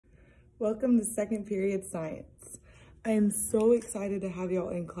Welcome to second period science. I am so excited to have y'all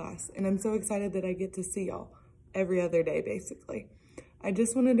in class, and I'm so excited that I get to see y'all every other day, basically. I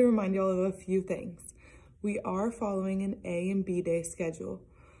just wanted to remind y'all of a few things. We are following an A and B day schedule.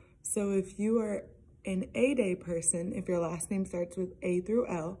 So if you are an A day person, if your last name starts with A through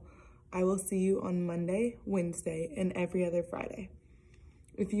L, I will see you on Monday, Wednesday, and every other Friday.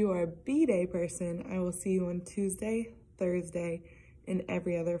 If you are a B day person, I will see you on Tuesday, Thursday, and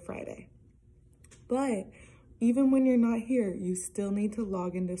every other Friday. But even when you're not here, you still need to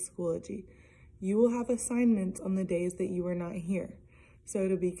log into Schoology. You will have assignments on the days that you are not here. So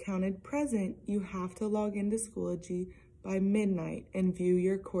to be counted present, you have to log into Schoology by midnight and view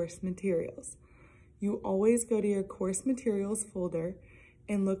your course materials. You always go to your course materials folder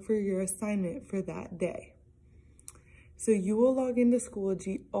and look for your assignment for that day. So you will log into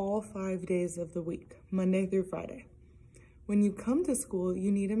Schoology all 5 days of the week, Monday through Friday. When you come to school, you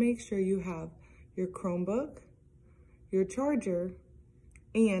need to make sure you have your Chromebook, your charger,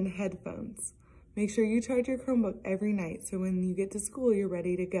 and headphones. Make sure you charge your Chromebook every night so when you get to school, you're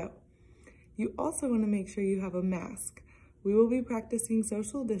ready to go. You also want to make sure you have a mask. We will be practicing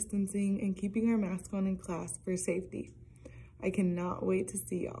social distancing and keeping our mask on in class for safety. I cannot wait to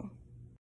see y'all.